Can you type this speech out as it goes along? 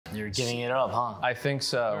You're giving it up, huh? I think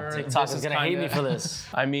so. TikTok is gonna hate me for this.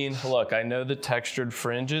 I mean, look, I know the textured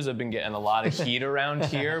fringes have been getting a lot of heat around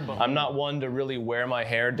here, but I'm not one to really wear my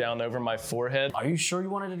hair down over my forehead. Are you sure you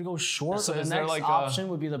wanted it to go short? So the is there next like option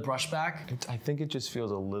would be the brush back? I think it just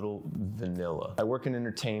feels a little vanilla. I work in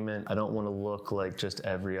entertainment. I don't want to look like just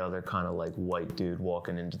every other kind of like white dude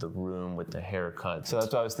walking into the room with the haircut. So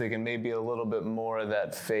that's why I was thinking maybe a little bit more of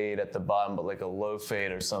that fade at the bottom, but like a low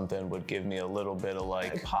fade or something would give me a little bit of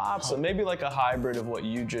like pop. So maybe like a hybrid of what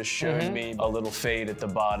you just showed me, a little fade at the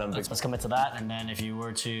bottom. Let's commit to that, and then if you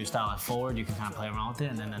were to style it forward, you can kind of play around with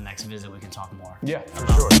it, and then the next visit we can talk more. Yeah, for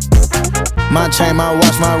sure. My chain, my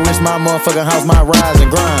watch, my wrist, my motherfucking house, my rise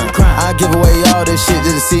and grind. I give away all this shit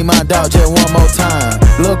just to see my dog just one more time.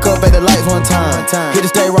 Look up at the lights one time. Hit the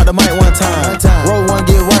stage, rock the mic one time. Roll one,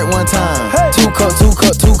 get right one time. 2 cups, 2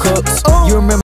 cups, 2 cups. You remember